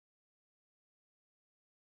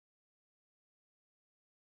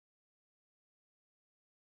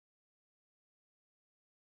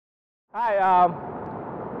Hi,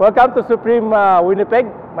 welcome to Supreme Winnipeg.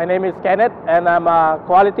 My name is Kenneth and I'm a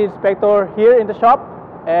quality inspector here in the shop,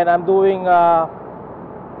 and I'm doing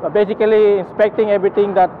basically inspecting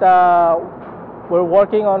everything that we're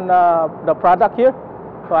working on the product here.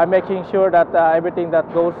 So I'm making sure that everything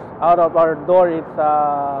that goes out of our door is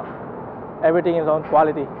everything is on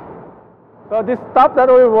quality. So this stuff that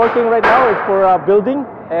we're working right now is for building,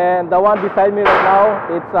 and the one beside me right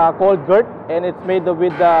now it's called GIRT, and it's made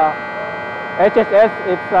with HSS.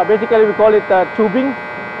 It's basically we call it tubing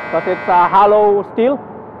because it's a hollow steel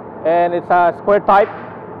and it's a square type,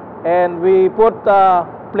 and we put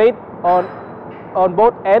plate on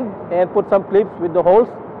both ends and put some clips with the holes.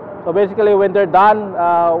 So basically when they're done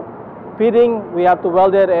feeding, we have to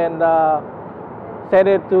weld it and send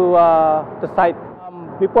it to the site.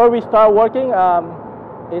 Before we start working,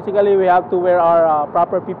 basically we have to wear our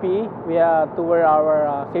proper PPE. We have to wear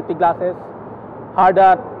our safety glasses, hard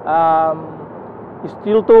hat,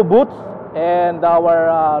 steel toe boots, and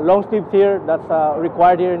our long sleeves here that's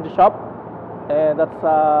required here in the shop, and that's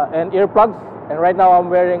and earplugs. And right now I'm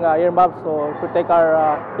wearing ear muffs so to protect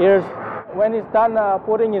our ears. When he's done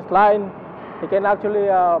putting his line, he can actually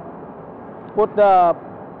put the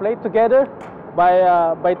plate together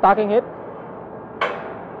by tacking it.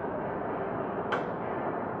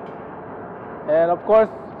 And of course,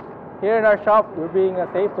 here in our shop, we're being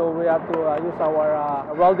safe, so we have to use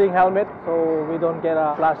our welding helmet so we don't get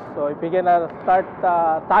a flash. So if you're gonna start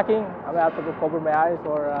tacking, I'm gonna have to cover my eyes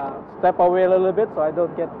or step away a little bit so I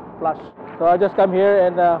don't get flash. So I just come here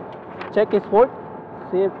and check his work,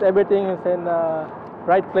 see if everything is in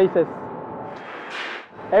right places.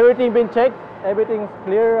 Everything been checked, everything's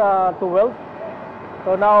clear to weld.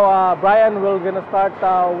 So now Brian will gonna start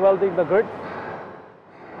welding the girts.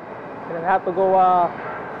 And I have to go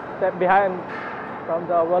step behind from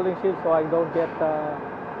the welding sheet so I don't get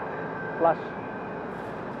flash.